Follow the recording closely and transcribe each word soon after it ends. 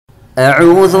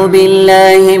أعوذ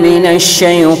بالله من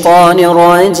الشيطان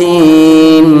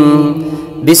الرجيم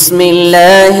بسم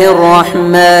الله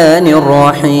الرحمن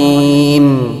الرحيم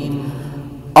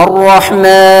الرحمن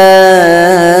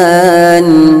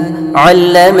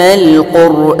علم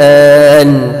القرآن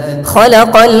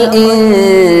خلق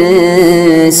الإنسان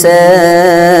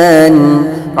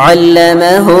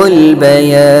علمه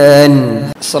البيان.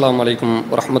 அஸ்ஸலாமு அலைக்கும்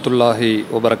வரஹ்மத்துல்லாஹி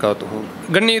வபரகாத்துஹு.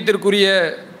 கண்ணியத்திற்குரிய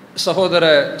சகோதர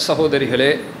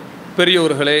சகோதரிகளே,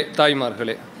 பெரியோர்களே,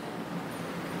 தாய்மார்களே,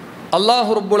 அல்லாஹ்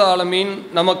ரப்புல் ஆலமீன்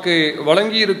நமக்கு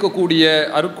வழங்கி இருக்கக்கூடிய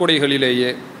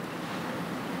அருட்கொடைகளிலேயே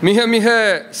மிக மிக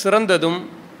சிறந்ததும்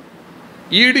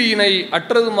ஈடு இணை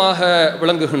அற்றதுமாக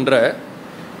விளங்குகின்ற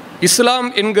இஸ்லாம்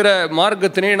என்கிற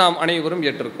மார்க்கத்தினை நாம் அனைவரும்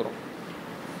ஏற்றிருக்கிறோம்.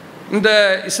 இந்த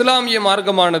இஸ்லாமிய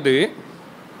மார்க்கமானது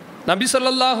நபி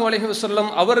ஸல்லல்லாஹு அலைஹி வஸல்லம்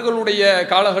அவர்களுடைய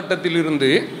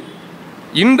காலகட்டத்திலிருந்து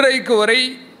இன்றைக்கு வரை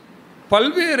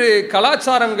பல்வேறு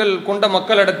கலாச்சாரங்கள் கொண்ட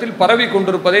மக்களிடத்தில் பரவி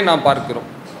கொண்டிருப்பதை நாம் பார்க்கிறோம்.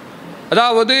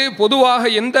 அதாவது பொதுவாக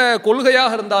எந்த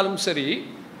கொள்கையாக இருந்தாலும் சரி,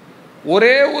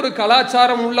 ஒரே ஒரு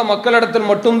கலாச்சாரம் உள்ள மக்களிடத்தில்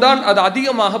மட்டும்தான் அது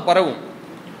அதிகமாக பரவும்.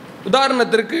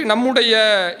 உதாரணத்திற்கு நம்முடைய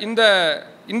இந்த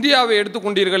இந்தியாவை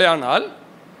எடுத்துக்கொண்டீர்களே ஆனால்,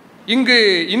 இங்கு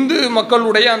இந்து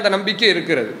மக்களுடைய அந்த நம்பிக்கை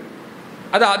இருக்கிறது.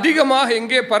 அது அதிகமாக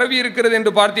எங்கே பரவி இருக்கிறது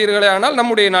என்று பார்த்தீர்களே ஆனால்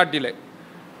நம்முடைய நாட்டிலே.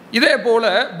 இதே போல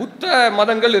புத்த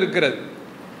மதங்கள் இருக்கிறது.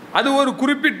 அது ஒரு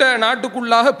குறிப்பிட்ட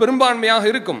நாட்டுக்குள்ளாக பெரும்பான்மையாக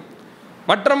இருக்கும்.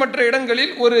 மற்ற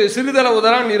இடங்களில் ஒரு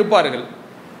சிறிதளவுதான் இருப்பார்கள்.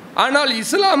 ஆனால்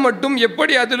இஸ்லாம் மட்டும்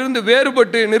எப்படி அதிலிருந்து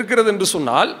வேறுபட்டு நிற்கிறது என்று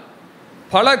சொன்னால்,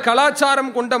 பல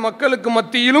கலாச்சாரம் கொண்ட மக்களுக்கு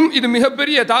மத்தியிலும் இது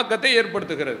மிகப்பெரிய தாக்கத்தை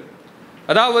ஏற்படுத்துகிறது.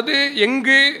 அதாவது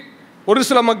எங்கு ஒரு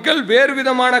சில மக்கள் வேறு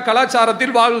விதமான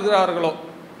கலாச்சாரத்தில் வாழ்கிறார்களோ,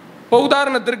 இப்போ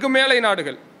உதாரணத்திற்கு மேலை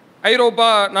நாடுகள், ஐரோப்பா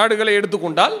நாடுகளை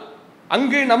எடுத்துக்கொண்டால்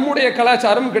அங்கு நம்முடைய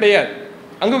கலாச்சாரம் கிடையாது,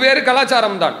 அங்கு வேறு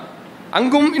கலாச்சாரம் தான்.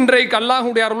 அங்கும் இன்றைக்கு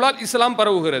அல்லாஹ்வுடைய அருளால் இஸ்லாம்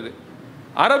பரவுகிறது.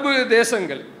 அரபு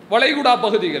தேசங்கள், வளைகுடா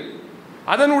பகுதிகள்,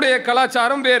 அதனுடைய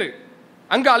கலாச்சாரம் வேறு.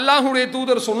 அங்கு அல்லாஹ்வுடைய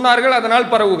தூதர் சொன்னார்கள்,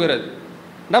 அதனால் பரவுகிறது.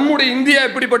 நம்முடைய இந்தியா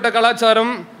எப்படிப்பட்ட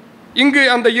கலாச்சாரம்? இங்கு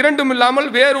அந்த இரண்டும் இல்லாமல்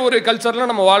வேறு ஒரு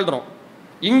கல்ச்சரில் நம்ம வாழ்கிறோம்.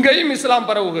 இங்கேயும் இஸ்லாம்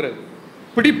பரவுகிறது.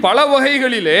 இப்படி பல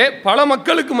வகைகளிலே பல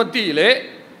மக்களுக்கு மத்தியிலே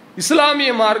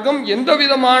இஸ்லாமிய மார்க்கம் எந்த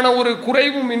விதமான ஒரு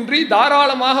குறைவும் இன்றி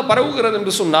தாராளமாக பரவுகிறது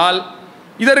என்று சொன்னால்,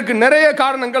 இதற்கு நிறைய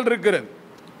காரணங்கள் இருக்கிறது.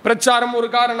 பிரச்சாரம் ஒரு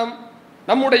காரணம்,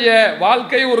 நம்முடைய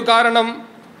வாழ்க்கை ஒரு காரணம்,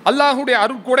 அல்லாஹ்வுடைய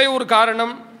அருட்கொடை ஒரு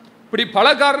காரணம். இப்படி பல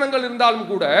காரணங்கள் இருந்தாலும்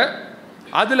கூட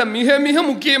அதில் மிக மிக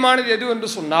முக்கியமானது எது என்று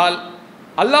சொன்னால்,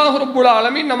 அல்லாஹ் ரப்புல்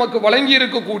ஆலமீன் நமக்கு வழங்கி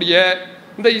இருக்கக்கூடிய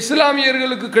இந்த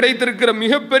இஸ்லாமியர்களுக்கு கிடைத்திருக்கிற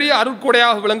மிகப்பெரிய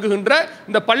அருட்கொடையாக விளங்குகின்ற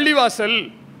இந்த பள்ளிவாசல்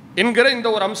என்கிற இந்த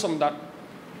ஒரு அம்சம்தான்.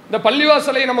 இந்த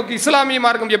பள்ளிவாசலை நமக்கு இஸ்லாமிய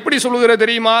மார்க்கம் எப்படி சொல்லுகிறது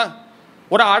தெரியுமா?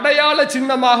 ஒரு அடையாள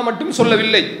சின்னமாக மட்டும்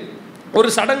சொல்லவில்லை, ஒரு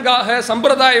சடங்காக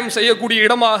சம்பிரதாயம் செய்யக்கூடிய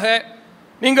இடமாக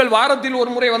நீங்கள் வாரத்தில் ஒரு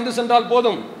முறை வந்து சென்றால்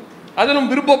போதும். அதிலும்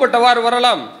விருப்பப்பட்டவாறு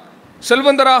வரலாம்.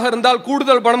 செல்வந்தராக இருந்தால்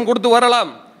கூடுதல் பணம் கொடுத்து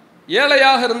வரலாம்.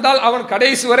 ஏழையாக இருந்தால் அவன்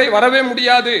கடைசி வரை வரவே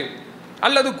முடியாது.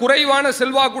 அல்லது குறைவான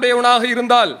செல்வாக்குடையவனாக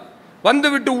இருந்தால்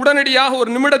வந்துவிட்டு உடனடியாக ஒரு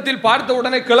நிமிடத்தில் பார்த்த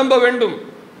உடனே கிளம்ப வேண்டும்.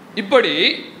 இப்படி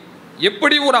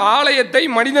எப்படி ஒரு ஆலயத்தை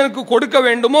மனிதனுக்கு கொடுக்க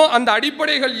வேண்டுமோ அந்த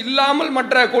அடிப்படைகள் இல்லாமல்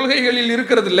மற்ற கொள்கைகளில்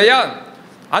இருக்கிறது இல்லையா?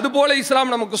 அதுபோல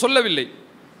இஸ்லாம் நமக்கு சொல்லவில்லை.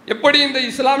 எப்படி இந்த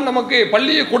இஸ்லாம் நமக்கு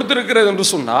பள்ளியை கொடுத்திருக்கிறது என்று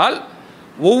சொன்னால்,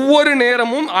 ஒவ்வொரு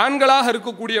நேரமும் ஆண்களாக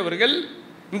இருக்கக்கூடியவர்கள்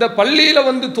இந்த பள்ளியில்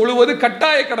வந்து தொழுவது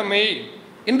கட்டாய கடமை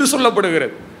என்று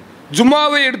சொல்லப்படுகிறது.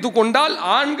 ஜும்மாவை எடுத்துக்கொண்டால்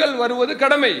ஆண்கள் வருவது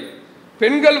கடமை,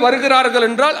 பெண்கள் வருகிறார்கள்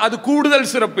என்றால் அது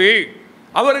கூடுதல் சிறப்பு,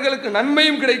 அவர்களுக்கு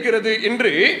நன்மையும் கிடைக்கிறது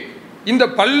என்று இந்த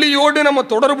பள்ளியோடு நம்ம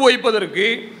தொடர்பு வைப்பதற்கு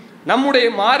நம்முடைய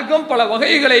மார்க்கம் பல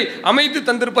வகைகளை அமைத்து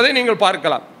தந்திருப்பதை நீங்கள்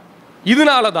பார்க்கலாம்.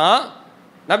 இதனால தான்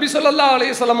நபி ஸல்லல்லாஹு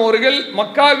அலைஹி வஸல்லம் அவர்கள்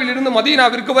மக்காவில் இருந்து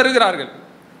மதீனாவிற்கு வருகிறார்கள்.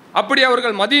 அப்படி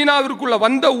அவர்கள் மதீனாவிற்குள்ள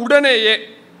வந்த உடனேயே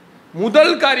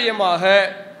முதல் காரியமாக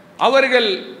அவர்கள்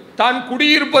தான்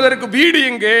குடியிருப்பதற்கு வீடு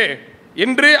எங்கே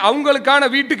என்று அவங்களுக்கான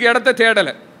வீட்டுக்கு இடத்தை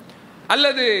தேடலை.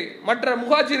 அல்லது மற்ற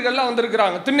முஹாஜிர்கள்லாம்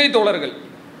வந்திருக்கிறாங்க, திண்ணை தோழர்கள்,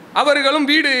 அவர்களும்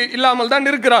வீடு இல்லாமல் தான்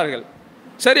இருக்கிறார்கள்.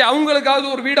 சரி, அவங்களுக்காவது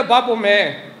ஒரு வீடை பார்ப்போமே,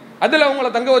 அதில் அவங்கள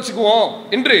தங்க வச்சுக்குவோம்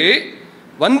என்று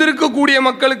வந்திருக்கக்கூடிய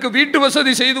மக்களுக்கு வீட்டு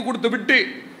வசதி செய்து கொடுத்து விட்டு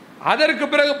அதற்கு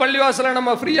பிறகு பள்ளிவாசலை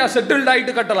நம்ம ஃப்ரீயாக செட்டில்ட்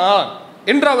ஆகிட்டு கட்டலாம்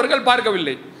என்று அவர்கள்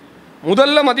பார்க்கவில்லை.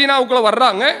 முதல்ல மதீனாவுக்குள்ள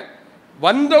வர்றாங்க.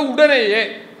 வந்த உடனேயே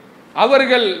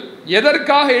அவர்கள்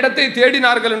எதற்காக இடத்தை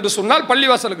தேடினார்கள் என்று சொன்னால்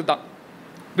பள்ளிவாசலுக்கு தான்.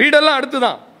 வீடெல்லாம் அடுத்து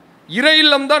தான், இறை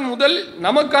இல்லம் தான் முதல்,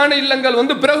 நமக்கான இல்லங்கள்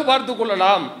வந்து பிறகு பார்த்து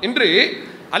கொள்ளலாம் என்று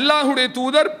அல்லாஹ்வுடைய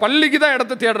தூதர் பள்ளிக்கு தான்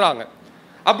இடத்தை தேடுறாங்க.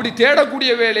 அப்படி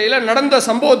தேடக்கூடிய வேளையில் நடந்த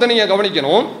சம்பவத்தை நீங்கள்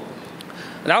கவனிக்கணும்.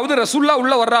 அதாவது ரசூல்லா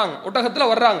உள்ள வர்றாங்க,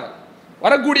 ஒட்டகத்தில் வர்றாங்க.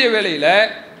 வரக்கூடிய வேளையில்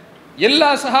எல்லா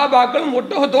சஹாபாக்களும்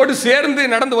ஒட்டகத்தோடு சேர்ந்து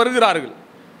நடந்து வருகிறார்கள்.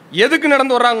 எதுக்கு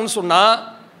நடந்து வர்றாங்கன்னு சொன்னால்,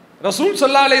 ரசூல்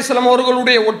ஸல்லல்லாஹு அலைஹி வஸல்லம்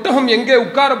அவர்களுடைய ஒட்டகம் எங்கே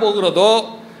உட்கார போகிறதோ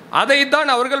அதைத்தான்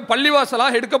அவர்கள்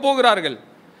பள்ளிவாசலாக எடுக்க போகிறார்கள்.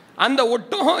 அந்த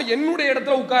ஒட்டகம் என்னுடைய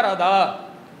இடத்துல உட்காராதா,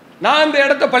 நான் அந்த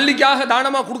இடத்த பள்ளிக்காக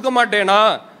தானமாக கொடுக்க மாட்டேனா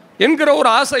என்கிற ஒரு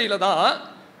ஆசையில தான்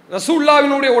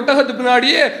ரசூலுல்லாஹ்வினுடைய ஒட்டகத்துக்கு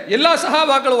பின்னாடியே எல்லா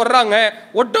சஹாபாக்களும் வர்றாங்க.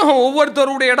 ஒட்டகம்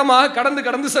ஒவ்வொருத்தருடைய இடமாக கடந்து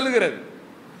கடந்து செல்கிறது.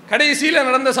 கடைசியில்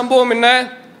நடந்த சம்பவம் என்ன?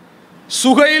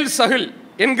 சுகைல் சஹில்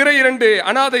என்கிற 2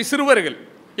 அனாதை சிறுவர்கள்,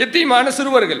 எத்தீமான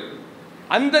சிறுவர்கள்,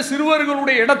 அந்த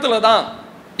சிறுவர்களுடைய இடத்துல தான்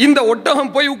இந்த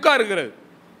ஒட்டகம் போய் உட்காருகிறது.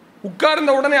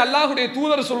 உட்கார்ந்த உடனே அல்லாஹுடைய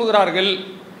தூதர் சொல்லுகிறார்கள்,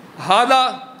 ஹாதா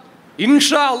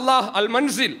இன்ஷா அல்லாஹ் அல்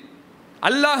மன்சில்,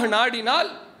 அல்லாஹ் நாடினால்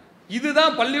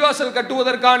இதுதான் பள்ளிவாசல்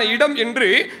கட்டுவதற்கான இடம் என்று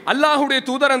அல்லாஹுடைய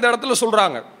தூதர் அந்த இடத்துல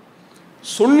சொல்றாங்க.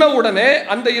 சொன்ன உடனே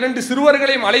அந்த 2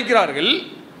 சிறுவர்களையும் அழைக்கிறார்கள்.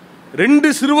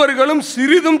 2 சிறுவர்களும்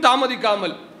சிறிதும்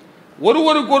தாமதிக்காமல்,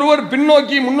 ஒருவருக்கொருவர்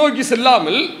பின்னோக்கி முன்னோக்கி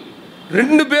செல்லாமல்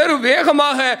 2 பேரும்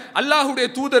வேகமாக அல்லாஹுடைய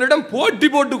தூதரிடம் போட்டி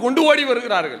போட்டு கொண்டு ஓடி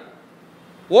வருகிறார்கள்.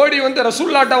 ஓடி வந்து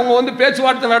ரசூல்லாட்ட அவங்க வந்து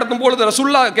பேச்சுவார்த்தை நடத்தும் பொழுது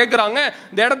ரசூல்லா கேட்குறாங்க,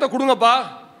 இந்த இடத்த கொடுங்கப்பா,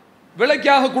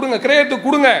 விலைக்காக கொடுங்க, கிரயத்தை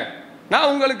கொடுங்க, நான்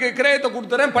உங்களுக்கு கிரயத்தை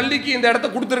கொடுத்துறேன், பள்ளிக்கு இந்த இடத்த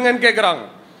கொடுத்துருங்கன்னு கேட்குறாங்க.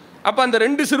 அப்போ அந்த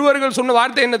 2 சிறுவர்கள் சொன்ன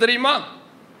வார்த்தை என்ன தெரியுமா?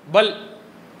 பல்,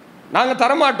 நாங்கள்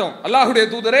தரமாட்டோம் அல்லாஹுடைய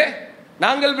தூதரே,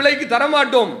 நாங்கள் விலைக்கு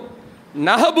தரமாட்டோம்.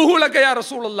 நஹபுஹுலக்கயா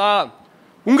ரசூலுல்லாஹ்,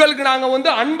 உங்களுக்கு நாங்கள் வந்து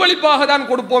அன்பளிப்பாக தான்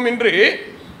கொடுப்போம் என்று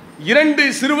 2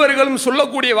 சிறுவர்களும்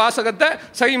சொல்லக்கூடிய வாசகத்தை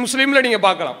சஹீஹ் முஸ்லிமில் நீங்கள்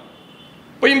பார்க்கலாம்.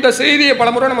 இப்போ இந்த செய்தியை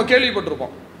பலமுறை நம்ம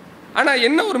கேள்விப்பட்டிருக்கோம். ஆனால்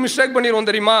என்ன ஒரு மிஸ்டேக் பண்ணிடுவோம்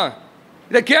தெரியுமா?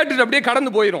 இதை கேட்டுட்டு அப்படியே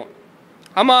கடந்து போயிடும்.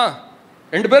 ஆமாம்,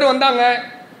 2 பேர் வந்தாங்க,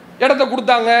 இடத்த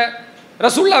கொடுத்தாங்க,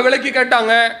 ரசூல்லா விலைக்கு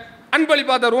கேட்டாங்க,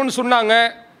 அன்பளிப்பா தருவோன்னு சொன்னாங்க,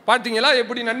 பார்த்தீங்களா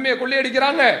எப்படி நன்மையை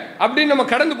கொள்ளையடிக்கிறாங்க அப்படின்னு நம்ம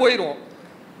கடந்து போயிடுவோம்.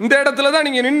 இந்த இடத்துல தான்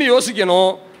நீங்கள் நின்று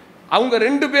யோசிக்கணும். அவங்க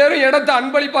 2 பேரும் இடத்த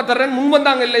அன்பளிப்பா தர்றேன்னு முன்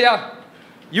வந்தாங்க இல்லையா?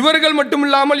 இவர்கள் மட்டும்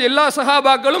இல்லாமல் எல்லா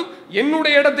சஹாபாக்களும்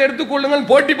என்னுடைய இடத்தை எடுத்துக்கொள்ளுங்கள்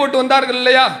போட்டி போட்டு வந்தார்கள்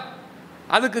இல்லையா?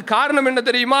 அதுக்கு காரணம் என்ன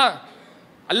தெரியுமா?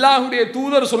 அல்லாஹுடைய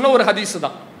தூதர் சொன்ன ஒரு ஹதீஸ்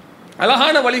தான்.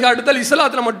 அழகான வழிகாட்டுதல்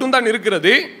இஸ்லாத்தில் மட்டும்தான்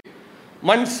இருக்கிறது.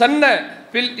 மன் சன்ன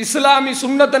ஃபில் இஸ்லாமி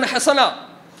சுன்னத்தன் ஹசனா,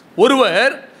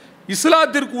 ஒருவர்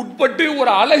இஸ்லாத்திற்கு உட்பட்டு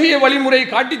ஒரு அழகிய வழிமுறை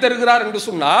காட்டி தருகிறார் என்று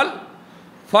சொன்னால்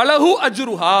ஃபலஹு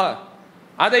அஜ்ருஹா,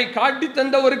 அதை காட்டி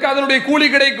தந்தவருக்கு அதனுடைய கூலி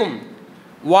கிடைக்கும்.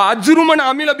 வ அஜ்ருமன்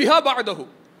அமில பிஹா பஅதஹு,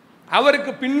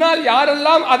 அவருக்கு பின்னால்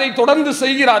யாரெல்லாம் அதை தொடர்ந்து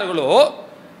செய்கிறார்களோ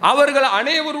அவர்கள்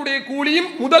அனைவருடைய கூலியும்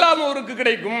முதலாமவருக்கு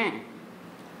கிடைக்கும்.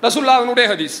 ரசூலுல்லாஹ்வினுடைய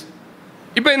ஹதீஸ்.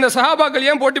 இப்போ இந்த சஹாபாக்கள்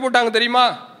ஏன் போட்டி போட்டாங்க தெரியுமா?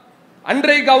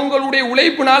 அன்றைக்கு அவங்களுடைய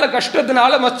உழைப்பினால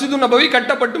கஷ்டத்தினால மஸ்ஜிது நபவி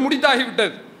கட்டப்பட்டு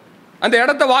முடித்தாகிவிட்டது. அந்த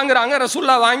இடத்த வாங்குறாங்க,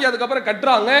 ரசூல்லா வாங்கி அதுக்கப்புறம்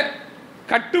கட்டுறாங்க.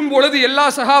 கட்டும் பொழுது எல்லா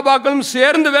சஹாபாக்களும்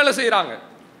சேர்ந்து வேலை செய்கிறாங்க.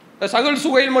 சகல்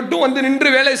சுகையில் மட்டும் வந்து நின்று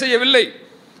வேலை செய்யவில்லை.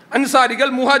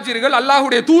 அன்சாரிகள், முஹாஜிர்கள்,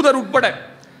 அல்லாஹுடைய தூதர் உட்பட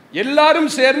எல்லாரும்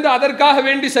சேர்ந்து அதற்காக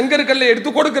வேண்டி செங்கற்கல்லை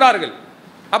எடுத்து கொடுக்கிறார்கள்.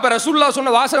 அப்ப ரசூல்லா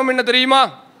சொன்ன வாசகம் என்ன தெரியுமா?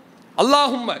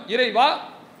 அல்லாஹும்ம, இறைவா,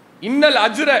 இன்னல்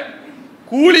அஜ்ர,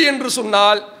 கூலி என்று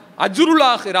சொன்னால் அஜ்ருல்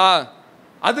ஆஹிரா,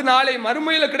 அது நாளை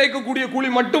மறுமையில் கிடைக்கக்கூடிய கூலி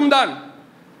மட்டும்தான்.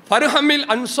 ஃபர்ஹமில்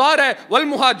அன்சார வல்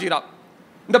முஹாஜிரா,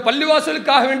 இந்த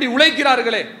பள்ளிவாசலுக்காக வேண்டி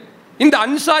உழைக்கிறார்களே இந்த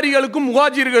அன்சாரிகளுக்கும்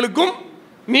முஹாஜிர்களுக்கும்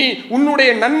நீ உன்னுடைய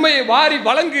நன்மையை வாரி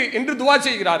வழங்கு என்று துவா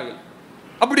செய்கிறார்கள்.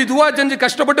 அப்படி துவா செஞ்சு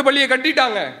கஷ்டப்பட்டு பள்ளியை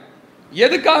கட்டிட்டாங்க.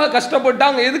 எதுக்காக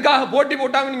கஷ்டப்பட்டாங்க, எதுக்காக போட்டி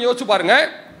போட்டாங்கன்னு நீங்க யோசிச்சு பாருங்க.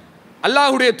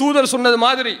 அல்லாஹுடைய தூதர் சொன்னது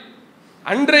மாதிரி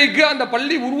அன்றைக்கு அந்த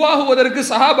பள்ளி உருவாகுவதற்கு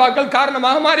சஹாபாக்கள்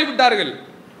காரணமாக மாறிவிட்டார்கள்.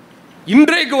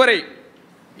 இன்றைக்கு வரை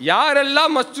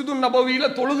யாரெல்லாம் மஸ்ஜிது நபவியில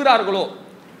தொழுகிறார்களோ,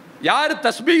 யார்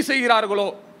தஸ்பீஹ் செய்கிறார்களோ,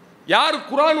 யார்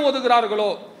குர்ஆன்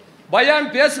ஓதுகிறார்களோ, பயான்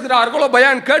பேசுகிறார்களோ,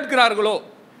 பயான் கேட்கிறார்களோ,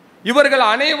 இவர்கள்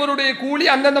அனைவருடைய கூலி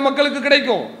அந்தந்த மக்களுக்கு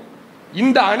கிடைக்கும்.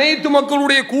 இந்த அனைத்து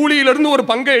மக்களுடைய கூலியிலிருந்து ஒரு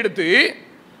பங்கை எடுத்து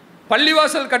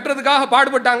பள்ளிவாசல் கட்டுறதுக்காக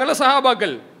பாடுபட்டாங்கல்ல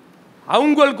சஹாபாக்கள்,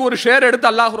 அவங்களுக்கு ஒரு ஷேர் எடுத்து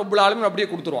அல்லாஹ் ரப்புல் ஆலமீன் அப்படியே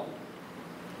கொடுத்துருவான்.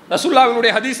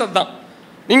 ரசூலுல்லாஹ்வினுடைய ஹதீஸ் தான்.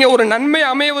 நீங்க ஒரு நன்மை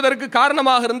அமைவதற்கு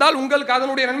காரணமாக இருந்தால் உங்களுக்கு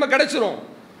அதனுடைய நன்மை கிடைச்சிரும்.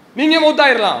 நீங்க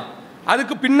மௌத்தாயிரலாம்.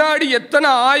 அதுக்கு பின்னாடி எத்தனை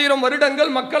 1000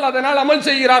 வருடங்கள் மக்கள் அதனால் அமல்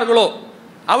செய்கிறார்களோ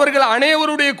அவர்கள்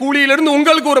அனைவருடைய கூலியிலிருந்து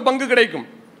உங்களுக்கு ஒரு பங்கு கிடைக்கும்.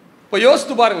 இப்போ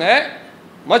யோசித்து பாருங்க,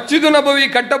 மஸ்ஜிது நபவி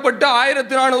கட்டப்பட்டு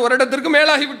 1400 வருடத்திற்கு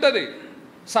மேலாகிவிட்டது.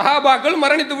 சஹாபாக்கள்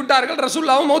மரணித்து விட்டார்கள்,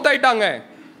 ரசூலுல்லாஹ் மௌத்தாயிட்டாங்க.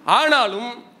 ஆனாலும்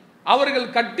அவர்கள்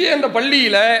கட்டிய அந்த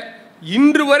பள்ளியில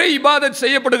இன்று வரை இபாதத்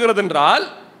செய்யப்படுகிறது என்றால்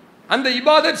அந்த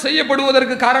இபாதத்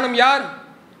செய்யப்படுவதற்கு காரணம் யார்?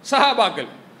 சஹாபாக்கள்.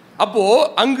 அப்போ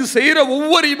அங்கு செய்கிற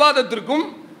ஒவ்வொரு இபாதத்திற்கும்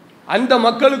அந்த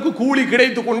மக்களுக்கு கூலி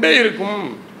கிடைத்து கொண்டே இருக்கும்.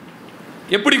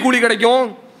 எப்படி கூலி கிடைக்கும்?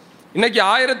 இன்னைக்கு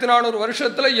 1400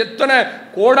 வருஷத்துல எத்தனை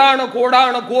கோடான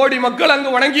கோடான கோடி மக்கள் அங்கு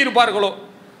வணங்கி இருப்பார்களோ,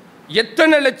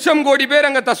 எத்தனை லட்சம் கோடி பேர்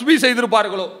அங்கே தஸ்பீ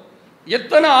செய்திருப்பார்களோ,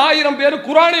 எத்தனை ஆயிரம் பேர்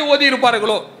குர்ஆனை ஓதி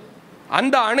இருப்பார்களோ,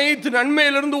 அந்த அனைத்து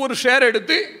நன்மையிலிருந்து ஒரு ஷேர்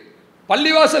எடுத்து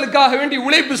பள்ளிவாசலுக்காக வேண்டி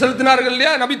உழைப்பு செலுத்தினார்கள்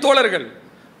இல்லையா நபி தோழர்கள்,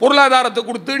 பொருளாதாரத்தை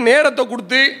கொடுத்து நேரத்தை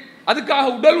கொடுத்து அதுக்காக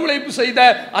உடல் உழைப்பு செய்த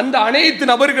அந்த அனைத்து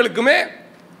நபர்களுக்குமே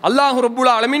அல்லாஹ்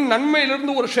ரப்புல் ஆலமீன்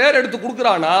நன்மையிலிருந்து ஒரு ஷேர் எடுத்து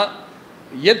கொடுக்குறானா,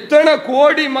 எத்தனை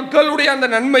கோடி மக்களுடைய அந்த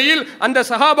நன்மையில் அந்த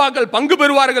சஹாபாக்கள் பங்கு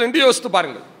பெறுவார்கள் என்று யோசித்து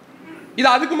பாருங்கள். இது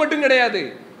அதுக்கு மட்டும் கிடையாது,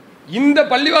 இந்த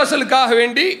பள்ளிவாசலுக்காக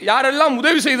வேண்டி யாரெல்லாம்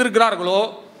உதவி செய்திருக்கிறார்களோ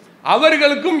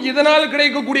அவர்களுக்கும் இதனால்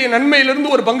கிடைக்கக்கூடிய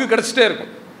நன்மையிலிருந்து ஒரு பங்கு கிடைச்சிட்டே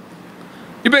இருக்கும்.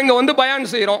 இப்போ இங்கே வந்து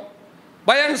பயான் செய்கிறோம்,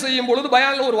 பயான் செய்யும் பொழுது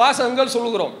பயானில் ஒரு வாசகங்கள்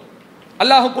சொல்லுகிறோம்.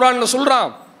 அல்லாஹ் குர்ஆனில்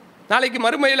சொல்கிறான், நாளைக்கு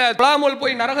மறுமையில் தொழாமல்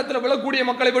போய் நரகத்தில் விழக்கூடிய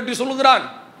மக்களை பற்றி சொல்லுகிறான்.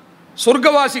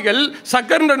 சொர்க்கவாசிகள்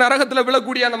சக்கர்ன்ற நரகத்தில்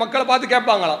விழக்கூடிய அந்த மக்களை பார்த்து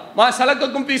கேட்பாங்களாம், மா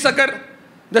சலக்கக்கும் பி சக்கர்,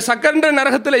 இந்த சக்கர்ன்ற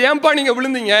நரகத்தில் ஏன்பா நீங்கள்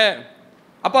விழுந்தீங்க?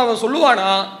 அப்போ அவன் சொல்லுவானா,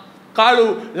 காலு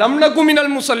லம்னக்கும்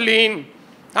மினல் முசல்லீன்,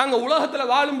 நாங்கள்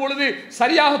உலகத்தில் வாழும் பொழுது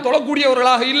சரியாக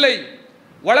தொழக்கூடியவர்களாக இல்லை.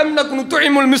 வலம்னக்கு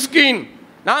நுத்துஇமுல் மிஸ்கீன்,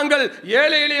 நாங்கள்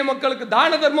ஏழை எளிய மக்களுக்கு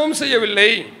தான தர்மமும் செய்யவில்லை.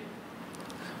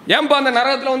 ஏன்பா அந்த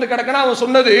நரகத்தில் வந்து கிடக்கனா? அவன்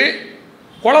சொன்னது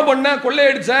கொலை பண்ண,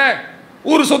 கொள்ளையடிச்சேன்,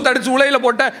 ஊர் சொத்து அடிச்சு உலையில்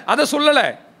போட்டேன், அதை சொல்லலை.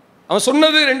 அவன்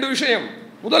சொன்னது ரெண்டு விஷயம்.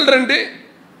 முதல் ரெண்டு,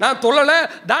 நான் தொழலை,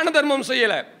 தான தர்மம்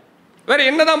செய்யலை. வேற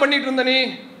என்னதான் பண்ணிட்டு இருந்த நீ?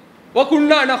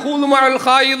 வகுன்னா நஹூது மஅல்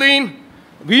காயிதீன்,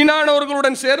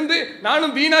 வீணானவர்களுடன் சேர்ந்து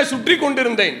நானும் வீணாய் சுற்றி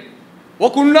கொண்டிருந்தேன்.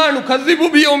 வகுன்னா நுகஸிபு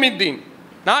பியௌமித்தீன்,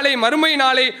 நாளை மறுமை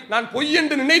நாளை நான் பொய்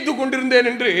என்று நினைத்து கொண்டிருந்தேன்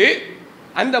என்று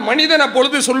அந்த மனிதன்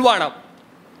அப்பொழுது சொல்வானாம்.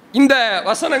 இந்த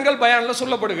வசனங்கள் பயானில்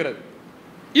சொல்லப்படுகிறது.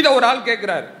 இதை ஒரு ஆள்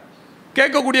கேட்குறாரு.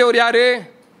 கேட்கக்கூடியவர் யாரு?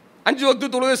 5 வக்து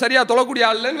தொழுகை சரியாக தொழக்கூடிய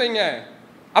ஆள் இல்லைன்னு வைங்க.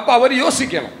 அப்போ அவர்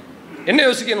யோசிக்கணும். என்ன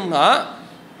யோசிக்கணும்னா,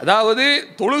 அதாவது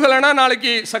தொழுகலைன்னா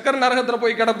நாளைக்கு சக்கர நரகத்தில்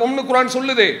போய் கிடப்போம்னு குர்ஆன்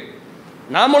சொல்லுது.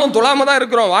 நாமளும் தொழாம தான்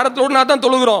இருக்கிறோம், வாரத்தில் ஒரு நாள் தான்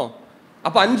தொழுகிறோம்.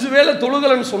 அப்போ 5 வேளை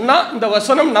தொழுகலைன்னு சொன்னால் இந்த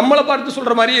வசனம் நம்மளை பார்த்து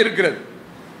சொல்கிற மாதிரியே இருக்கிறது.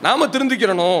 நாம்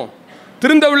திருந்திக்கிறணும்.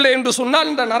 திருந்தவில்லை என்று சொன்னால்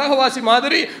இந்த நரகவாசி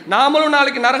மாதிரி நாமளும்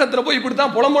நாளைக்கு நரகத்தில் போய் இப்படி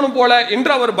தான் புலம்பணும் போல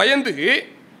என்று அவர் பயந்து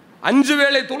 5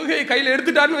 வேளை தொழுகையை கையில்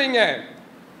எடுத்துட்டாருன்னு வைங்க.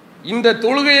 இந்த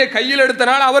தொழுகையை கையில்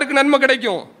எடுத்தனால அவருக்கு நன்மை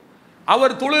கிடைக்கும்.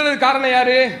 அவர் தொழுகிறது காரணம்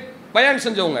யாரு? பயான்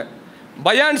செஞ்சவங்க.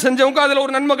 பயான் செஞ்சவங்க அதில்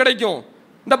ஒரு நன்மை கிடைக்கும்.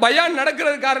 இந்த பயான்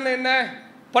நடக்கிறது காரணம் என்ன?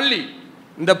 பள்ளி.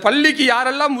 இந்த பள்ளிக்கு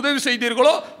யாரெல்லாம் உதவி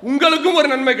செய்தீர்களோ உங்களுக்கும் ஒரு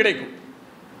நன்மை கிடைக்கும்.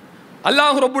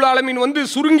 அல்லாஹ் ரப்புல் ஆலமீன் வந்து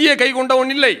சுருங்கிய கை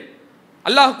கொண்டவன் இல்லை.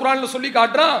 அல்லாஹ் குர்ஆனில் சொல்லி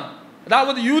காட்டுறான்.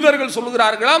 அதாவது யூதர்கள்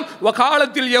சொல்லுகிறார்களாம்,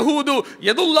 வகாலத்தில் யஹூது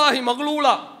யதுல்லாஹி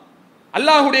மக்லூலா,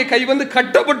 அல்லாஹுடைய கை வந்து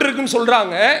கட்டப்பட்டிருக்குன்னு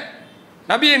சொல்றாங்க.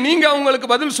 நபியே நீங்க அவங்களுக்கு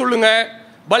பதில் சொல்லுங்க,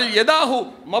 பல் யதாஹு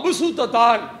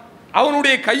மபசூத்ததான்,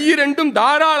 அவனுடைய கை ரெண்டும்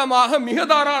தாராளமாக மிக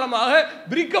தாராளமாக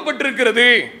விரிக்கப்பட்டிருக்கிறது.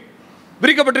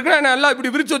 விரிக்கப்பட்டிருக்குன்னா எல்லாம் இப்படி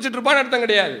விரிச்சு வச்சுட்டு இருப்பான்னு அர்த்தம்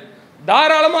கிடையாது.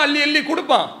 தாராளமாக அள்ளி அள்ளி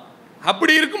கொடுப்பான்.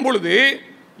 அப்படி இருக்கும் பொழுது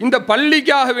இந்த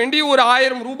பள்ளிக்காக வேண்டி ஒரு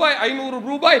 1000 ரூபாய் 500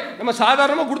 ரூபாய் நம்ம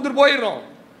சாதாரணமாக கொடுத்துட்டு போயிடுறோம்.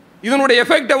 இதனுடைய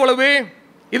எஃபெக்ட் எவ்வளவு?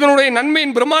 இதனுடைய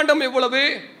நன்மையின் பிரம்மாண்டம் எவ்வளவு?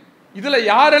 இதில்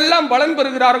யாரெல்லாம் பலன்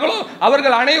பெறுகிறார்களோ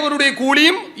அவர்கள் அனைவருடைய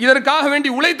கூலியும் இதற்காக வேண்டி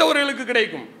உழைத்தவர்களுக்கு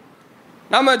கிடைக்கும்.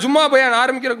 நம்ம ஜும்மா பயான்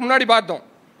ஆரம்பிக்கிறதுக்கு முன்னாடி பார்த்தோம்,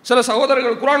 சில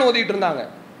சகோதரர்கள் குர்ஆன் ஓதிட்டு இருந்தாங்க.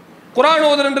 குர்ஆன்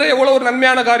ஓதுன்ற எவ்வளோ ஒரு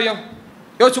நன்மையான காரியம்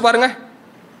யோசிச்சு பாருங்க.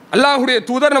 அல்லாஹுடைய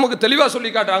தூதர் நமக்கு தெளிவாக சொல்லி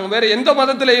காட்டுறாங்க. வேற எந்த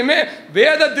மதத்திலையுமே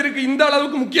வேதத்திற்கு இந்த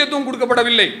அளவுக்கு முக்கியத்துவம்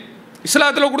கொடுக்கப்படவில்லை,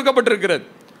 இஸ்லாத்தில் கொடுக்கப்பட்டிருக்கிறது.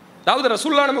 அதாவது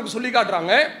ரசூலுல்லாஹ் நமக்கு சொல்லி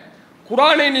காட்டுறாங்க,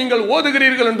 குர்ஆனை நீங்கள்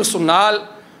ஓதுகிறீர்கள் என்று சொன்னால்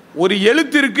ஒரு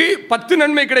எழுத்திற்கு 10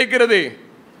 நன்மை கிடைக்கிறது.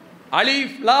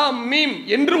 அலிஃப் லாம் மீம்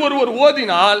என்று ஒருவர்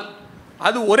ஓதினால்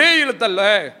அது ஒரே எழுத்தல்ல,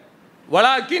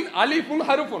 வலாக்கின் அலிஃபுன்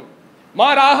ஹருஃபுன்,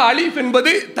 மாறாக அலிஃப்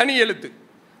என்பது தனி எழுத்து,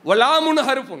 வலாமுன்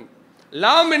ஹருஃபுன்,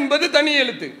 லாம் என்பது தனி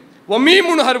எழுத்து,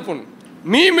 மீமுன் ஹருஃபுன்,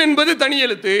 மீம் என்பது தனி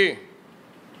எழுத்து.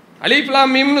 அலிஃப்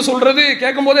லாம் மீம்னு சொல்றது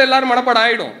கேட்கும் போது எல்லாரும் மனப்பாடம்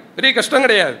ஆயிடும், பெரிய கஷ்டம்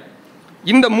கிடையாது.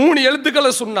 இந்த 3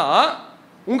 எழுத்துக்களை சொன்னா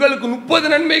உங்களுக்கு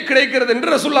 30 நன்மை கிடைக்கிறது என்று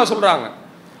ரசூலுல்லாஹ் சொல்றாங்க.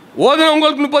 ஓதுன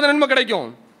உங்களுக்கு 30 நன்மை கிடைக்கும்.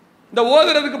 இந்த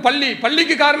ஓதுறதுக்கு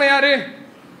பள்ளிக்கு காரணம் யாரு?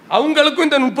 அவங்களுக்கும்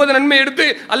இந்த 30 நன்மை எடுத்து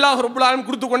அல்லாஹ் ரப்புல் ஆலமீன்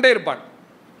கொடுத்து கொண்டே இருப்பான்.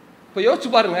 இப்போ யோசிச்சு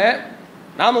பாருங்க,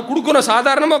 நாம் கொடுக்குறோம்,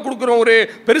 சாதாரணமாக கொடுக்குறோம், ஒரு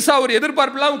பெருசாக ஒரு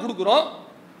எதிர்பார்ப்புலாம் கொடுக்குறோம்.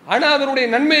 ஆனால் அதனுடைய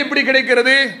நன்மை எப்படி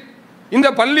கிடைக்கிறது? இந்த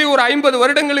பள்ளி ஒரு 50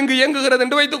 வருடங்கள் இங்கு இயங்குகிறது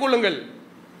என்று வைத்துக் கொள்ளுங்கள்.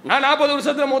 நான் 40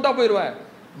 வருஷத்தில் மூத்தா போயிடுவேன்.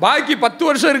 பாக்கி 10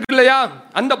 வருஷம் இருக்கு இல்லையா?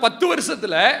 அந்த 10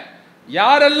 வருஷத்தில்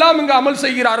யாரெல்லாம் இங்கு அமல்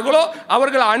செய்கிறார்களோ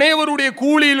அவர்கள் அனைவருடைய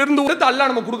கூலியிலிருந்து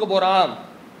அல்லாஹ் நம்ம கொடுக்க போறான்.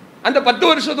 அந்த 10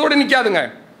 வருஷத்தோடு நிற்காதுங்க.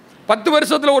 10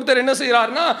 வருஷத்தில் ஒருத்தர் என்ன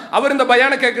செய்கிறார்னா, அவர் இந்த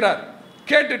பயானை கேட்கிறார்.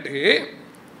 கேட்டுட்டு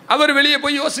அவர் வெளியே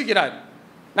போய் யோசிக்கிறார்,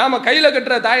 நாம கையில்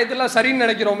கட்டுற தாயத்தெல்லாம் சரின்னு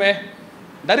நினைக்கிறோமே,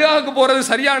 தர்காவுக்கு போகிறது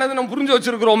சரியானது நம்ம புரிஞ்சு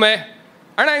வச்சிருக்கிறோமே,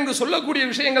 ஆனால் இங்கு சொல்லக்கூடிய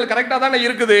விஷயங்கள் கரெக்டாக தானே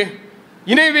இருக்குது.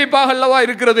 இணை வைப்பாக அல்லவா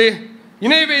இருக்கிறது,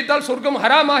 இணை வைத்தால் சொர்க்கம்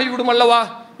ஹராமாகி விடும் அல்லவா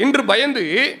என்று பயந்து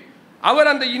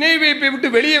அவர் அந்த இணை வைப்பை விட்டு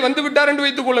வெளியே வந்து விட்டார் என்று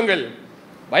வைத்துக் கொள்ளுங்கள்.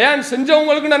 பயான்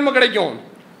செஞ்சவங்களுக்கு நன்மை கிடைக்கும்.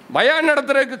 பயான்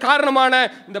நடத்துறதுக்கு காரணமான,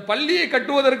 இந்த பள்ளியை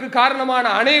கட்டுவதற்கு காரணமான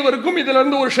அனைவருக்கும் இதுல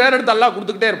இருந்து ஒரு ஷேர் எடுத்து அல்லாஹ்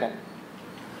கொடுத்துக்கிட்டே இருப்போம்.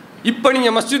 இப்போ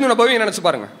நீங்கள் மஸ்ஜித் நபவியை நினச்சி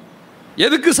பாருங்க,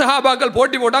 எதுக்கு சஹாபாக்கள்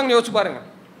போட்டி போட்டாங்கன்னு யோசிச்சு பாருங்க.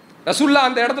 ரசூல்லா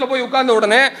அந்த இடத்துல போய் உட்கார்ந்த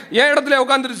உடனே என் இடத்துல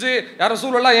உட்காந்துருச்சு, யார்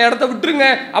ரசூலுல்லாஹ் என் இடத்த விட்டுருங்க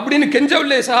அப்படின்னு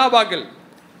கெஞ்சவில்லை சஹாபாக்கள்.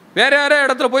 வேற யாரே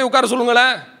இடத்துல போய் உட்கார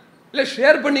சொல்லுங்களேன், இல்லை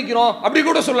ஷேர் பண்ணிக்கிறோம் அப்படி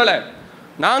கூட சொல்லலை.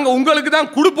 நாங்கள் உங்களுக்கு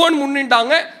தான் கொடுப்போன்னு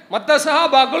முன்னிட்டாங்க. மற்ற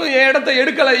சஹாபாக்களும் என் இடத்த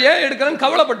எடுக்கலை, ஏன் எடுக்கலன்னு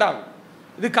கவலைப்பட்டாங்க.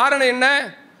 இது காரணம் என்ன?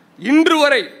 இன்று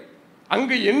வரை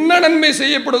அங்கு என்ன நன்மை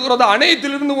செய்யப்படுகிறதோ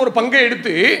அனைத்திலிருந்து ஒரு பங்கை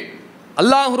எடுத்து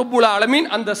அல்லாஹ் ரப்புல் ஆலமீன்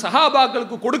அந்த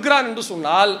சஹாபாக்களுக்கு கொடுக்கிறான் என்று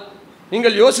சொன்னால்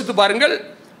நீங்கள் யோசித்து பாருங்கள்.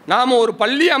 நாம் ஒரு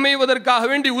பள்ளி அமைவதற்காக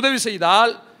வேண்டி உதவி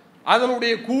செய்தால்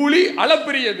அதனுடைய கூலி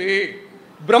அளப்பெரியது,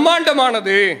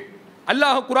 பிரம்மாண்டமானது.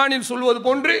 அல்லாஹ் குர்ஆனில் சொல்வது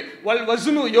போன்று வல்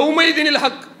வஸ்னு யௌமைதினில்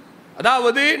ஹக்,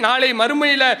 அதாவது நாளை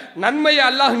மறுமையில் நன்மையை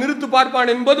அல்லாஹ் நிறுத்து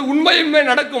பார்ப்பான் என்பது உண்மையுமே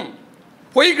நடக்கும்,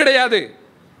 பொய் கிடையாது.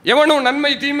 எவனும்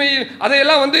நன்மை தீமை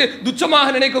அதையெல்லாம் துச்சமாக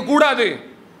நினைக்க கூடாது.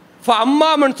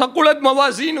 அம்மாமன் சக்குலத்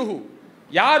மவாசீனுஹு,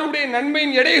 யாருடைய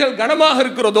நன்மையின் எடைகள் கனமாக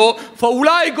இருக்கிறதோ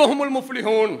ஃபஉலாயிக ஹுமுல்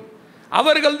முஃப்லிஹூன்,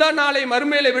 அவர்கள் தான் நாளை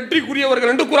மறுமையில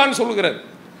வெற்றிக்குரியவர்கள் என்று குர்ஆன் சொல்கிறது.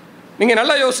 நீங்க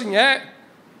நல்லா யோசிங்க,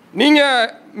 நீங்க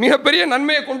மிகப்பெரிய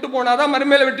நன்மையை கொண்டு போனாதான்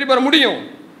மறுமையில வெற்றி பெற முடியும்.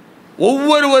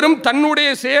 ஒவ்வொருவரும் தன்னுடைய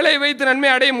செயலை வைத்து நன்மை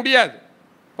அடைய முடியாது.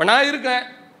 இப்போ நான் இருக்கேன்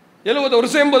 70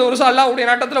 வருஷம் 80 வருஷம் அல்லாஹ்வுடைய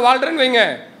நாட்டத்தில் வாழ்றேன்னு வைங்க,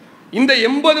 இந்த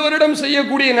 80 வருடம்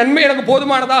செய்யக்கூடிய நன்மை எனக்கு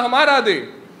போதுமானதாக மாறாது.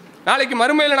 நாளைக்கு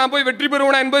மறுமையில் நான் போய் வெற்றி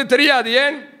பெறுவேனா என்பது தெரியாது.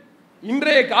 ஏன்?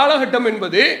 இன்றைய காலகட்டம்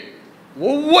என்பது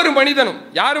ஒவ்வொரு மனிதனும்,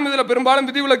 யாரும் இதில் பெரும்பாலும்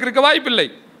விதிவிலக்கு இருக்க வாய்ப்பில்லை,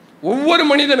 ஒவ்வொரு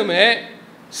மனிதனுமே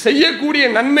செய்யக்கூடிய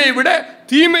நன்மையை விட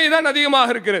தீமை தான்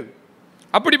அதிகமாக இருக்கிறது.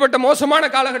 அப்படிப்பட்ட மோசமான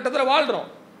காலகட்டத்தில் வாழ்கிறோம்.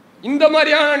 இந்த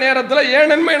மாதிரியான நேரத்தில்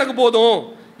ஏன் நன்மை எனக்கு போதும்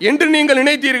என்று நீங்கள்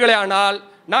நினைத்தீர்களே, ஆனால்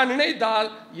நான் நினைத்தால்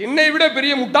என்னை விட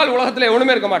பெரிய முட்டாள் உலகத்தில்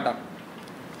எவனுமே இருக்க மாட்டான்.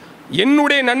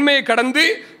 என்னுடைய நன்மையை கடந்து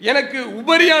எனக்கு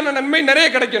உபரியான நன்மை நிறைய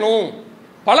கிடைக்கணும்,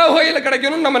 பல வகையில்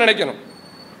கிடைக்கணும்னு நம்ம நினைக்கணும்.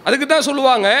 அதுக்கு தான்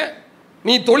சொல்லுவாங்க,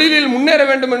 நீ தொழிலில் முன்னேற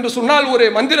வேண்டும் என்று சொன்னால் ஒரு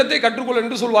மந்திரத்தை கற்றுக்கொள்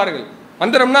என்று சொல்வார்கள்.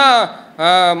 மந்திரம்னா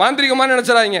மாந்திரிகமாக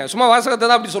நினச்சிடாதீங்க, சும்மா வாசகத்தை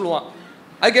தான் அப்படி சொல்லுவான்.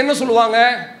 அதுக்கு என்ன சொல்லுவாங்க?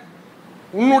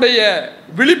 உன்னுடைய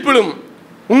விழிப்பிலும்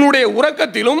உன்னுடைய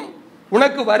உறக்கத்திலும்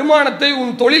உனக்கு வருமானத்தை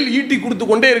உன் தொழில் ஈட்டி கொடுத்து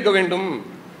கொண்டே இருக்க வேண்டும்.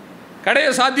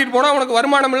 கடையை சாத்திட்டு போனால் உனக்கு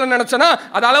வருமானம் இல்லைன்னு நினச்சனா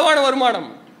அது அளவான வருமானம்.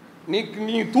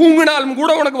 நீ தூங்கினாலும்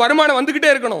கூட உனக்கு வருமானம் வந்துக்கிட்டே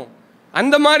இருக்கணும்.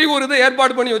 அந்த மாதிரி ஒரு இதை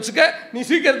ஏற்பாடு பண்ணி வச்சுக்க, நீ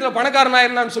சீக்கிரத்தில்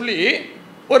பணக்காரனாயிருந்தான்னு சொல்லி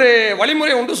ஒரு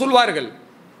வழிமுறை ஒன்று சொல்வார்கள்.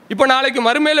 இப்போ நாளைக்கு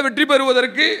மறுமையில் வெற்றி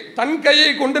பெறுவதற்கு தன் கையை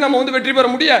கொண்டு நம்ம வெற்றி பெற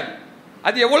முடியாது.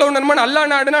 அது எவ்வளவு நன்மை, அல்லா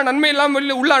நாடுனா நன்மை இல்லாமல்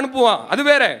வெளியில் உள்ள அனுப்புவான், அது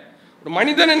வேற. ஒரு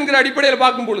மனிதன் என்கிற அடிப்படையில்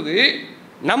பார்க்கும் பொழுது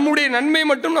நம்முடைய நன்மை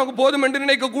மட்டும் நமக்கு போதும் என்று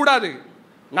நினைக்கக்கூடாது.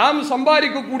 நாம்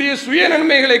சம்பாதிக்கக்கூடிய சுய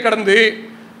நன்மைகளை கடந்து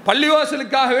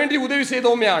பள்ளிவாசலுக்காக வேண்டி உதவி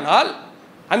செய்தோமே ஆனால்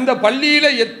அந்த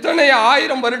பள்ளியில் எத்தனை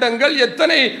 1000 வருடங்கள்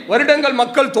எத்தனை வருடங்கள்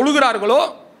மக்கள் தொழுகிறார்களோ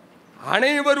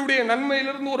அனைவருடைய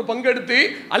நன்மையிலிருந்து ஒரு பங்கெடுத்து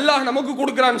அல்லாஹ் நமக்கு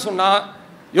கொடுக்குறான்னு சொன்னால்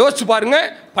யோசிச்சு பாருங்க,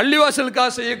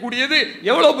 பள்ளிவாசலுக்காக செய்யக்கூடியது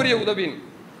எவ்வளோ பெரிய உதவின்னு.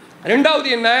 ரெண்டாவது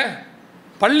என்ன?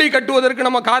 பள்ளி கட்டுவதற்கு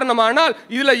நம்ம காரணமானால்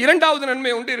இதில் இரண்டாவது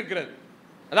நன்மை ஒன்று இருக்கிறது.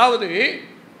 அதாவது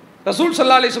ரசூல்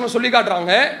ஸல்லல்லாஹு அலைஹி வஸல்லம் சொல்லி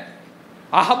காட்டுறாங்க,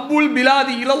 அஹப்புல்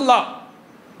பிலாதி இலல்லாஹ்,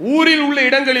 ஊரில் உள்ள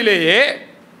இடங்களிலேயே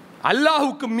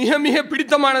அல்லாஹுக்கு மிக மிக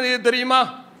பிடித்தமானது எது தெரியுமா?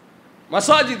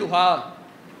 மசாஜிதுஹா,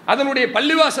 அதனுடைய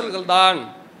பள்ளிவாசல்கள் தான்.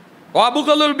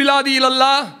 அபுகலுல் பிலாதி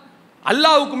இலல்லாஹ்,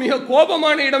 அல்லாஹுக்கு மிக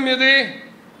கோபமான இடம் எது?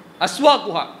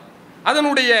 அஸ்வாக்குஹா,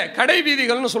 அதனுடைய கடை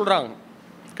வீதிகள்னு சொல்கிறாங்க.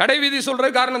 கடை வீதி சொல்கிற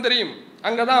காரணம் தெரியும்,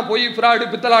 அங்கே தான் போய் ஃப்ராடு,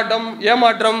 பித்தலாட்டம்,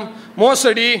 ஏமாற்றம்,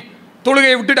 மோசடி,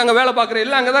 தொழுகையை விட்டுட்டு அங்கே வேலை பார்க்குற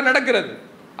எல்லாம் அங்கே தான் நடக்கிறது.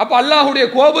 அப்போ அல்லாஹுடைய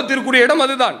கோபத்திற்குரிய இடம்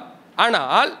அதுதான்.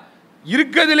 ஆனால்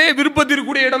இருக்கிறதுலே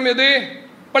விருப்பத்திற்குரிய இடம் எது?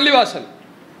 பள்ளிவாசல்.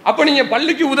 அப்போ நீங்கள்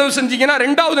பள்ளிக்கு உதவி செஞ்சீங்கன்னா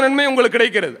ரெண்டாவது நன்மை உங்களுக்கு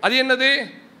கிடைக்கிறது. அது என்னது?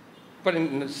 இப்போ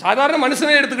சாதாரண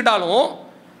மனுஷனே எடுத்துக்கிட்டாலும்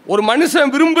ஒரு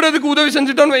மனுஷன் விரும்புறதுக்கு உதவி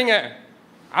செஞ்சுட்டோன்னு வைங்க,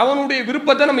 அவனுடைய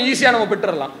விருப்பத்தை நம்ம ஈஸியாக நம்ம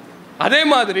பெற்றுடலாம். அதே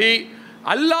மாதிரி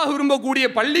அல்லாஹ் விரும்பக்கூடிய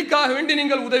பள்ளிக்காக வேண்டி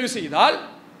நீங்கள் உதவி செய்தால்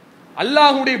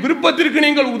அல்லாஹுடைய விருப்பத்திற்கு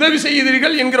நீங்கள் உதவி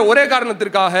செய்கிறீர்கள் என்கிற ஒரே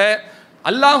காரணத்திற்காக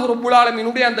அல்லாஹ் ரப்புல்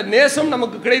ஆலமீனுடைய அந்த நேசம்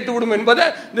நமக்கு கிடைத்துவிடும் என்பதை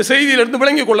இந்த செய்தியிலிருந்து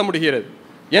விளங்கிக் கொள்ள முடிகிறது.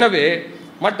 எனவே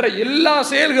மற்ற எல்லா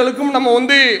செயல்களுக்கும் நம்ம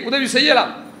உதவி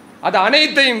செய்யலாம். அது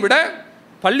அனைத்தையும் விட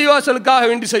பள்ளிவாசலுக்காக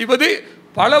வேண்டி செய்வது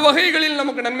பல வகைகளில்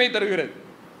நமக்கு நன்மை தருகிறது.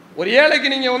 ஒரு ஏழைக்கு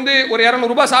நீங்கள் ஒரு 200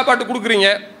 ரூபாய் சாப்பாட்டு கொடுக்குறீங்க,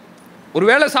 ஒரு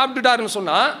வேளை சாப்பிட்டுட்டாருன்னு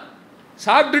சொன்னால்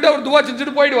சாப்பிட்டுட்டு அவர் துவா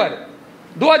செஞ்சுட்டு போயிடுவார்.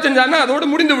 துவா செஞ்சாருன்னா அதோடு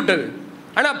முடிந்து விட்டது.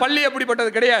 ஆனால் பள்ளி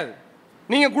அப்படிப்பட்டது கிடையாது.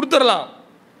 நீங்கள் கொடுத்துடலாம்,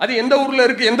 அது எந்த ஊரில்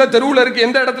இருக்குது, எந்த தெருவில் இருக்குது,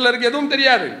 எந்த இடத்துல இருக்குது, எதுவும்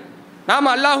தெரியாது.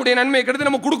 நாம் அல்லாஹுடைய நன்மையை கருதி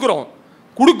நம்ம கொடுக்குறோம்.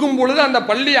 கொடுக்கும் பொழுது அந்த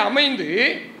பள்ளி அமைந்து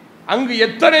அங்கு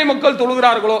எத்தனை மக்கள்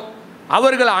தொழுகிறார்களோ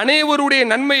அவர்கள் அனைவருடைய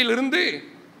நன்மையிலிருந்து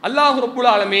அல்லாஹ் ரப்புல்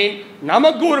ஆலமீன்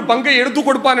நமக்கு ஒரு பங்கை எடுத்து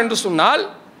கொடுப்பான் என்று சொன்னால்,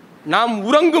 நாம்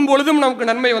உறங்கும் பொழுதும் நமக்கு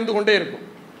நன்மை வந்து கொண்டே இருக்கும்.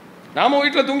 நாம்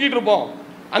வீட்டில் தூங்கிட்டு இருப்போம்,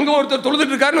 அங்கே ஒருத்தர்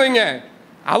தொழுதுட்டு இருக்காருன்னு வைங்க,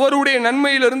 அவருடைய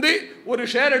நன்மையிலிருந்து ஒரு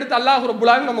ஷேர் எடுத்து அல்லாஹ்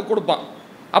ரப்புல் ஆலமீன் நமக்கு கொடுப்பான்.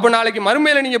 அப்போ நாளைக்கு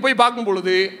மறுமையில் நீங்கள் போய் பார்க்கும்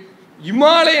பொழுது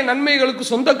இமாலய நன்மைகளுக்கு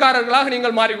சொந்தக்காரர்களாக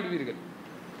நீங்கள் மாறிவிடுவீர்கள்.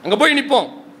 அங்கே போய் நிற்போம்,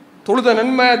 தொழுத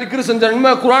நன்மை, திக்ரு செஞ்ச நன்மை,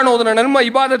 குர்ஆன் ஓதுன நன்மை,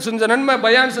 இபாதத் செஞ்ச நன்மை,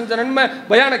 பயான் செஞ்ச நன்மை,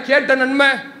 பயானை கேட்ட நன்மை,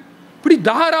 இப்படி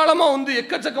தாராளமாக வந்து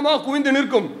எக்கச்சக்கமாக குவிந்து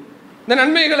நிற்கும். இந்த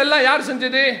நன்மைகள் எல்லாம் யார்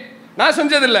செஞ்சது? நான்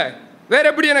செஞ்சதில்லை, வேற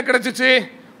எப்படி எனக்கு கிடைச்சிச்சு?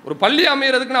 ஒரு பள்ளி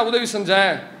அமைகிறதுக்கு நான் உதவி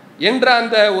செஞ்சேன் என்ற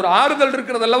அந்த ஒரு ஆறுதல்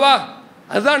இருக்கிறது அல்லவா,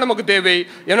 அதுதான் நமக்கு தேவை.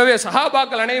 எனவே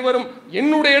சஹாபாக்கள் அனைவரும்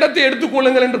என்னுடைய இடத்தை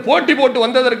எடுத்துக்கொள்ளுங்கள் என்று போட்டி போட்டு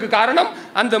வந்ததற்கு காரணம்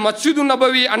அந்த மஸ்ஜிது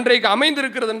நபவி அன்றைக்கு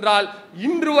அமைந்திருக்கிறது என்றால்,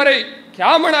 இன்று வரை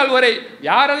கியாமத் வரை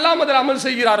யாரெல்லாம் அதில் அமல்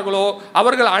செய்கிறார்களோ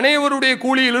அவர்கள் அனைவருடைய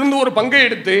கூலியிலிருந்து ஒரு பங்கை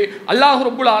எடுத்து அல்லாஹ்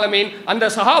ரப்புல் ஆலமீன் அந்த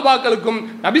சஹாபாக்களுக்கும்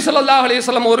நபி ஸல்லல்லாஹு அலைஹி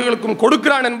வஸல்லம் அவர்களுக்கும்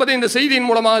கொடுக்கிறான் என்பதை இந்த செய்தியின்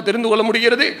மூலமாக தெரிந்து கொள்ள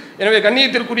முடிகிறது. எனவே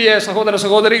கண்ணியத்திற்குரிய சகோதர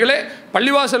சகோதரிகளே,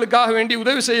 பள்ளிவாசலுக்காக வேண்டி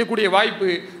உதவி செய்யக்கூடிய வாய்ப்பு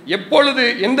எப்பொழுது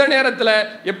எந்த நேரத்தில்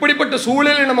எப்படிப்பட்ட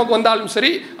சூழலில் நமக்கு வந்தாலும்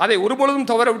சரி, அதை ஒருபொழுதும்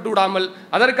தவற விட்டு விடாமல்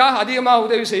அதற்காக அதிகமாக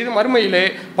உதவி செய்து மறுமையிலே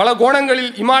பல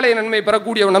கோணங்களில் இமாலய நன்மை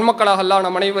பெறக்கூடிய நன்மக்களாக அல்லாஹ்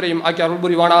நம் அனைவரையும் ஆக்கி அருள்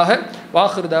புரிவானாக.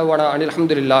 வாஹிர் தஅவானா அனில்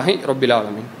ஹம்துலில்லாஹி ரப்பில்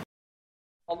ஆலமீன்.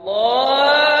 அல்லாஹ்